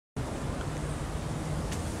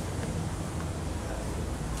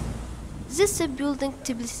This is the building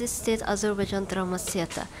Tbilisi State Azerbaijan Drama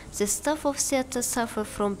Theater. The staff of theater suffer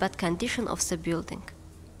from bad condition of the building.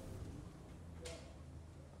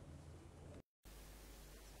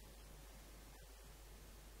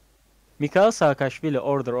 Mikhail Saakashvili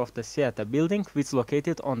order of the theater building, which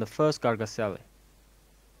located on the first Gargaseli.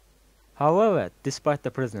 However, despite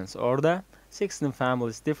the president's order, 16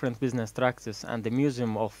 families, different business structures, and the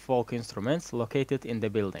Museum of Folk Instruments located in the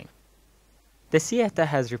building. The theater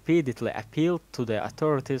has repeatedly appealed to the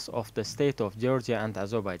authorities of the state of Georgia and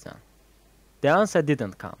Azerbaijan. The answer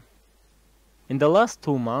didn't come. In the last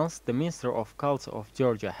 2 months, the Minister of Culture of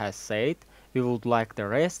Georgia has said we would like the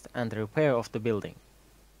rest and repair of the building.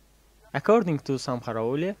 According to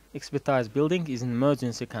Samharauli, expertise building is in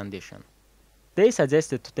emergency condition. They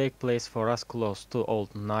suggested to take place for us close to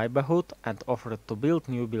old neighborhood and offered to build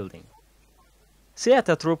new building.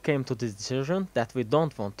 Theater troupe came to this decision that we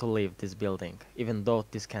don't want to leave this building. Even though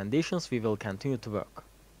these conditions, we will continue to work.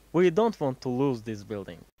 We don't want to lose this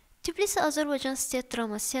building. Tbilisi Azerbaijan State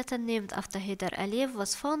Drama Theater, named after Heydar Aliyev,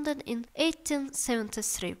 was founded in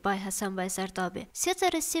 1873 by Hasan Bey Zardabi. Theater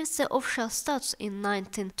received the official status in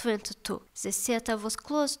 1922. The theater was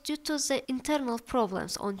closed due to the internal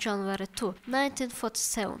problems on January 2,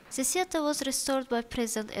 1947. The theater was restored by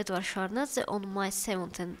President Edward Shevardnadze on May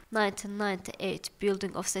 17, 1998.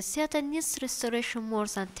 Building of the theater needs restoration more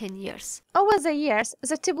than 10 years. Over the years,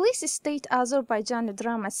 the Tbilisi State Azerbaijan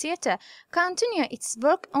Drama Theater continued its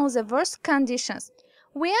work on the worst conditions.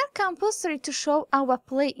 We are compulsory to show our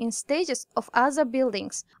play in stages of other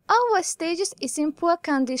buildings. Our stages is in poor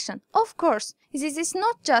condition. Of course, this is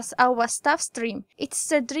not just our staff's dream. It's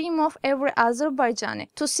the dream of every Azerbaijani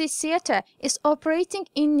to see theater is operating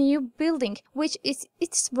in new building, which is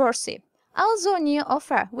its worthy. Although new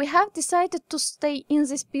offer, we have decided to stay in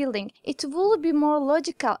this building. It will be more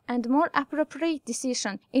logical and more appropriate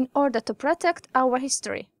decision in order to protect our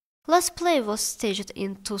history. Last play was staged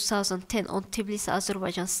in 2010 on Tbilisi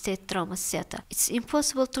Azerbaijan State Drama Theater. It's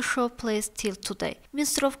impossible to show plays till today.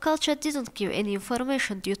 Ministry of Culture didn't give any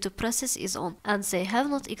information due to process is on, and they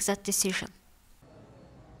have not exact decision.